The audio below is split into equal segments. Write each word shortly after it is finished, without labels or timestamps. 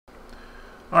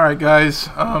Alright guys,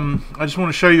 I just want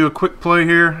to show you a quick play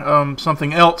here.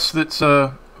 Something else that's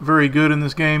very good in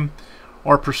this game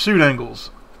are pursuit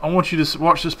angles. I want you to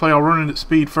watch this play. I'll run it at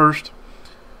speed first,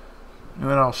 and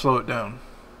then I'll slow it down.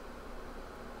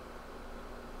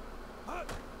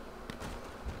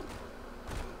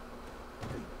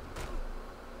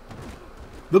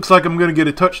 Looks like I'm going to get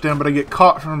a touchdown, but I get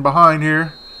caught from behind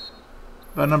here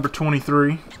by number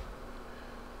 23.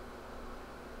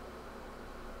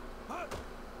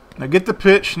 Now get the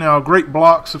pitch. Now great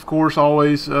blocks, of course,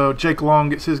 always. Jake Long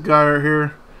gets his guy right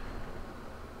here,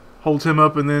 holds him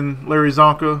up, and then Larry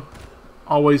Zonka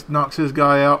always knocks his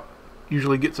guy out,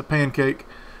 usually gets a pancake.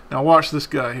 Now watch this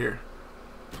guy here.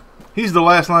 He's the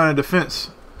last line of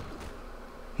defense.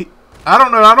 I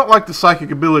don't know, I don't like the psychic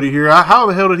ability here. How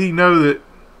the hell did he know that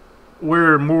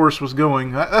where Morris was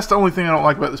going? That's the only thing I don't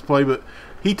like about this play, but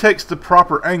he takes the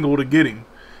proper angle to get him.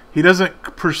 He doesn't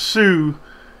pursue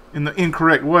in the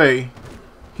incorrect way.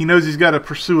 He knows he's got to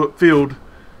pursue upfield,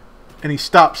 and he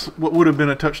stops what would have been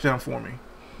a touchdown for me.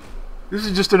 This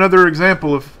is just another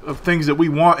example of things that we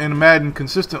want in Madden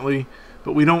consistently,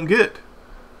 but we don't get.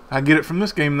 I get it from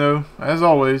this game, though, as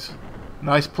always.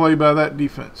 Nice play by that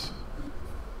defense.